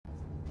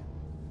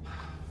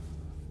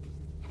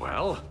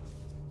Well?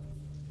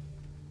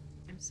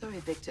 I'm sorry,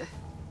 Victor.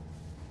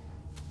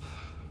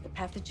 The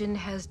pathogen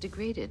has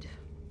degraded.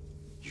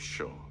 You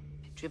sure?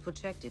 I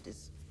triple-checked it.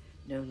 Is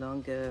no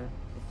longer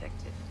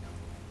effective.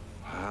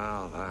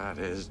 Well, that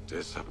is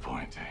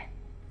disappointing.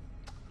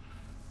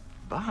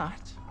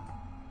 But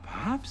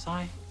perhaps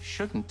I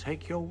shouldn't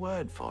take your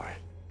word for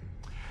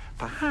it.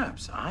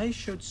 Perhaps I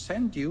should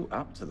send you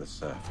up to the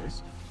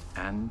surface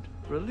and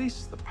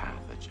release the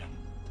pathogen.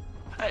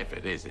 If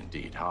it is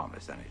indeed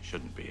harmless, then it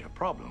shouldn't be a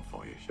problem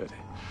for you, should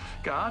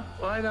it? Guard,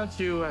 why don't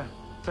you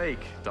take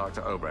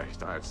Dr.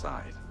 Obrecht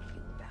outside?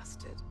 You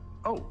bastard.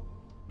 Oh,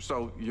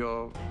 so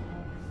you're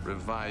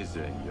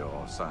revising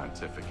your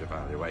scientific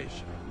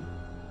evaluation?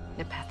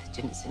 The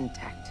pathogen is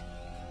intact.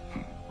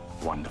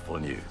 Wonderful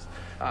news.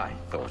 I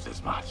thought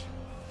as much.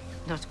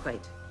 Not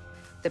quite.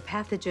 The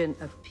pathogen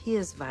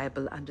appears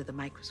viable under the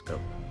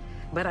microscope,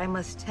 but I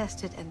must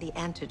test it and the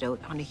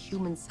antidote on a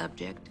human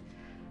subject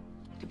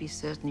to be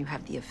certain you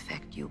have the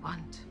effect you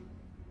want.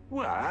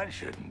 Well, that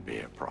shouldn't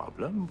be a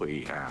problem.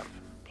 We have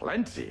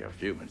plenty of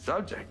human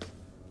subjects.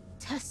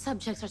 Test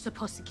subjects are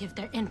supposed to give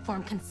their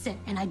informed consent,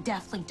 and I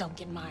definitely don't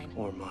get mine.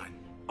 Or mine.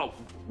 Oh,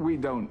 we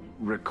don't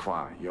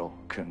require your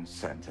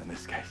consent in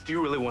this case. Do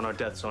you really want our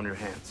deaths on your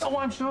hands? Oh,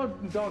 I'm sure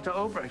Dr.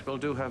 Obrecht will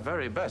do her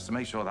very best to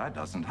make sure that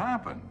doesn't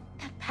happen.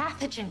 That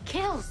pathogen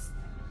kills.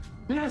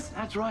 Yes,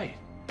 that's right.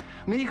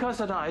 Nikos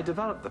and I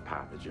developed the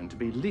pathogen to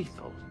be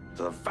lethal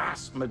to the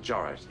vast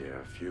majority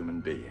of human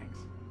beings.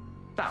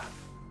 Now,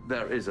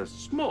 there is a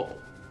small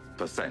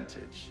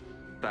percentage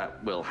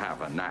that will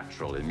have a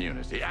natural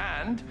immunity,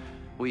 and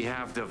we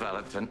have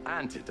developed an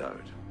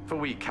antidote for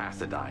we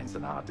Cassidines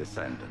and our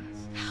descendants.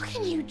 How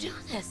can you do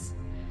this?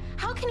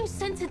 How can you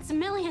sentence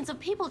millions of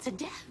people to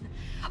death?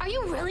 Are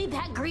you really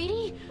that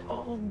greedy?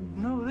 Oh,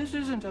 no, this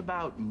isn't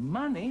about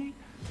money.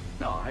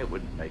 No, I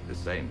wouldn't make the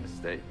same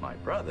mistake my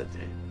brother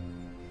did.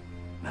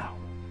 No,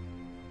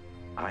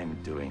 I'm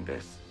doing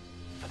this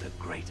for the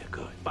greater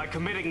good. By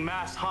committing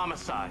mass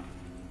homicide.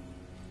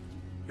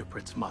 Your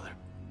Brit's mother.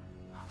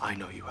 I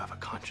know you have a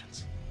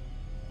conscience.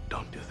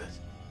 Don't do this.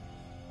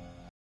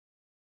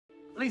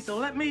 Lisa,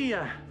 let me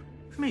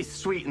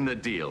sweeten the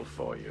deal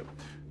for you.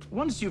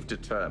 Once you've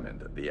determined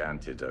that the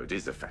antidote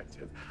is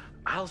effective,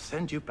 I'll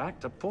send you back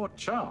to Port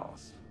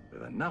Charles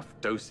with enough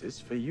doses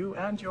for you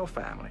and your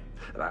family.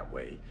 That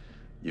way,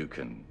 you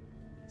can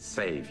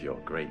save your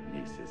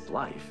great-niece's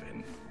life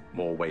in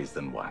more ways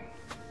than one.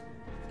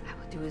 I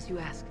will do as you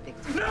ask,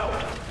 Victor. No!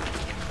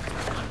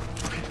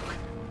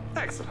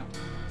 Excellent.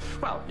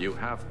 Well, you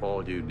have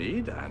all you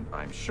need, and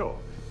I'm sure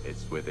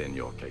it's within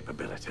your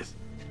capabilities.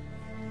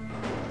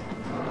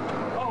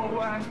 Oh,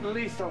 and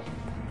Lisa,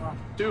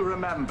 do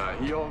remember,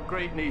 your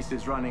great-niece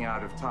is running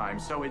out of time,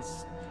 so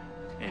it's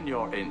in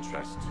your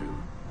interest to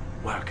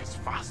work as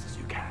fast as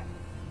you can.